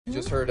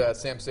Just heard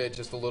Sam say it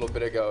just a little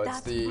bit ago.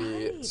 It's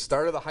the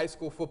start of the high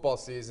school football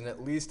season,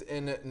 at least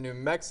in New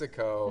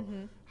Mexico.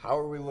 How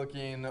are we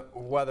looking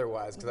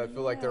weather-wise? Because I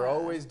feel like they're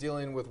always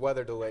dealing with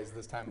weather delays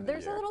this time of the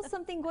year. There's a little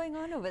something going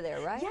on over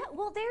there, right? Yeah,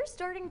 well, they're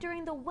starting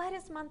during the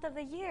wettest month of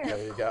the year.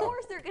 There you go. Of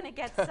course they're going to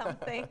get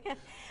something.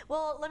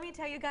 Well, let me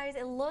tell you guys,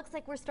 it looks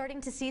like we're starting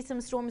to see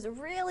some storms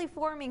really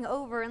forming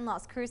over in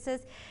Las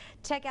Cruces.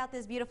 Check out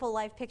this beautiful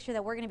live picture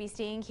that we're going to be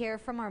seeing here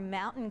from our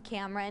mountain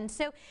camera. And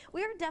so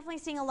we are definitely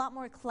seeing a lot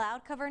more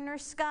cloud cover in our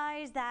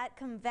skies. That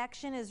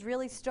convection is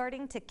really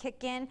starting to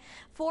kick in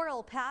for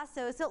El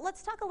Paso. So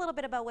let's talk a little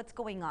bit about what's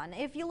going on.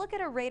 If you look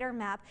at a radar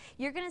map,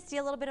 you're going to see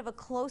a little bit of a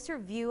closer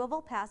view of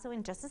El Paso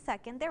in just a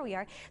second. There we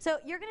are. So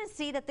you're going to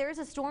see that there's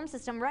a storm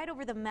system right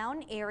over the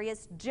mountain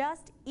areas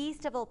just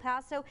east of El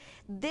Paso.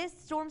 This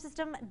storm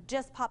system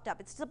just popped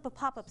up. It's just a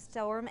pop-up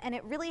storm, and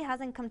it really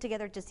hasn't come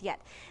together just yet.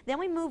 Then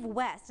we move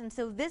west, and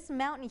so this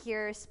mountain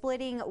here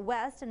splitting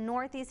west and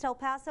northeast El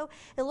Paso,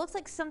 it looks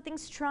like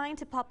something's trying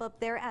to pop up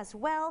there as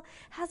well.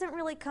 Hasn't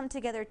really come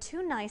together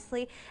too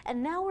nicely,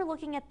 and now we're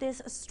looking at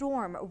this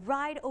storm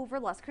right over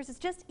Las Cruces,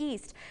 just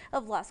east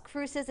of Las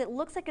Cruces. It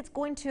looks like it's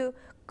going to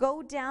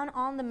go down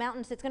on the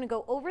mountain, so it's going to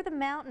go over the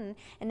mountain,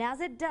 and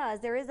as it does,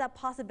 there is a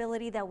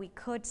possibility that we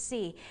could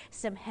see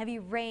some heavy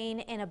rain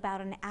in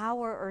about an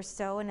hour or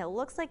so, and it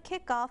looks like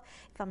kickoff,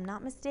 if I'm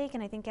not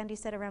mistaken, I think Andy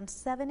said around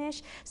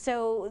 7-ish,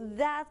 so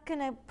that's going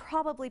to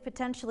probably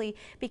potentially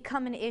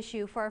become an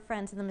issue for our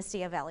friends in the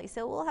Mesilla Valley,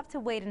 so we'll have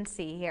to wait and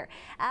see here.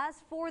 As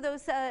for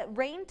those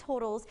rain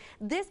totals,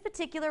 this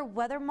particular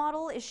weather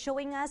model is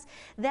showing us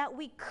that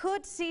we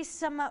could see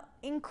some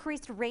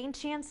increased rain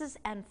chances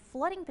and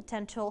flooding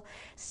potential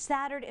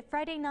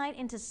Friday night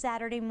into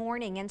Saturday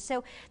morning. And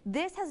so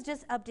this has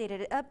just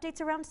updated. It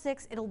updates around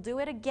 6. It'll do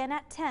it again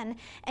at 10.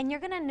 And you're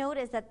going to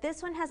notice that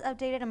this one has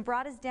updated and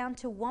brought us down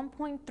to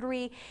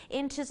 1.3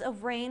 inches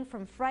of rain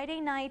from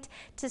Friday night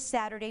to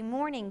Saturday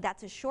morning.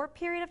 That's a short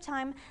period of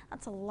time.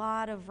 That's a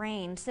lot of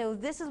rain. So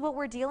this is what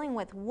we're dealing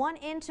with. 1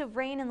 inch of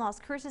rain in Las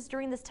Cruces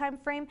during this time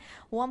frame,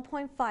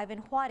 1.5 in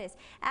Juarez.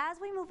 As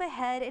we move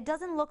ahead, it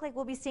doesn't look like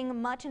we'll be seeing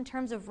much in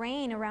terms of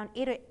rain around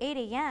 8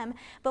 a.m.,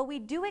 but we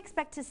do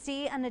expect to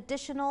see an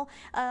additional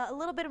a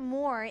little bit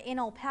more in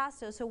El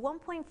Paso. So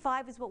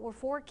 1.5 is what we're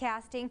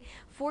forecasting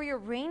for your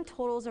rain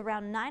totals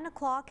around 9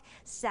 o'clock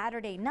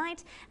Saturday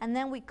night, and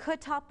then we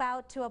could top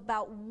out to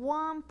about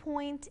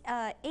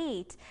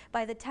 1.8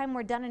 by the time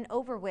we're done and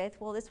over with.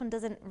 Well, this one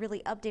doesn't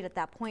really update at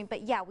that point,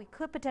 but yeah, we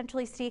could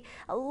potentially see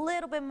a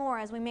little bit more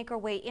as we make our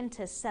way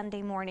into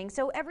Sunday morning.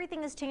 So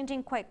everything is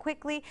changing quite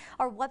quickly.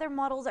 Our weather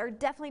models are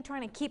definitely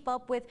trying to keep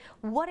up with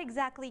what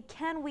exactly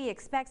can we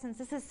expect, since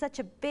this is such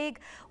a big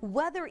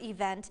weather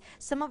event.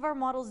 Some of our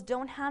models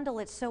don't handle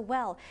it so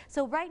well.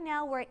 So right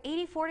now we're at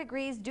 84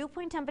 degrees. Dew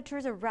point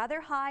temperatures are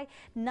rather high.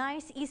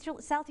 Nice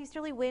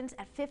southeasterly winds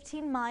at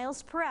 15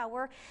 miles per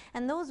hour,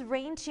 and those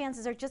rain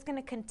chances are just going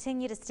to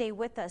continue to stay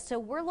with us. So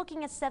we're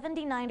looking at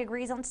 79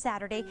 degrees on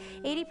Saturday,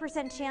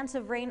 80% chance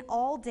of rain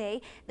all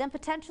day, then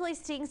potentially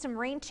seeing some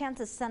rain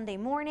chances Sunday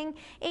morning.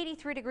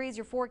 83 degrees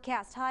your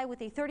forecast high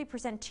with a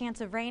 30%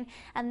 chance of rain,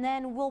 and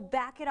then we'll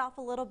back it off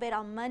a little bit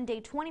on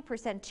Monday,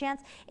 20%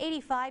 chance,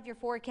 85 your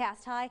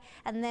forecast high,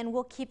 and then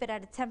we'll keep it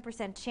at a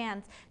 10%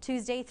 chance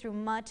Tuesday through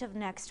much of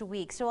next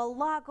week. So a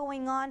lot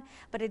going on,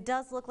 but it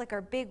does look like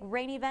our big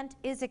rain event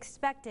is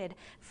expected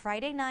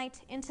Friday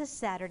night into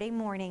Saturday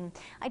morning.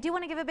 I do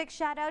want to give a big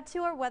shout out to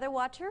our weather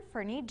watcher,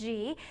 Fernie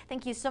G.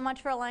 Thank you so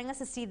much for allowing us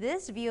to see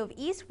this view of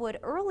Eastwood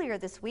earlier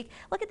this week.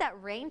 Look at that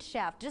rain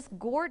shaft, just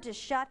gorgeous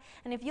shot.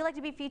 And if you'd like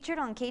to be featured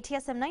on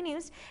KTSM 9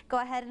 News, go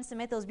ahead and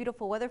submit those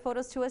beautiful weather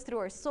photos to us through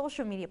our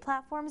social media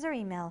platforms or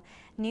email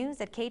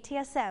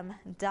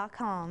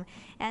news@ktsm.com.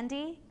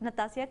 Andy,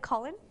 Natasha,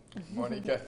 Colin. Monica.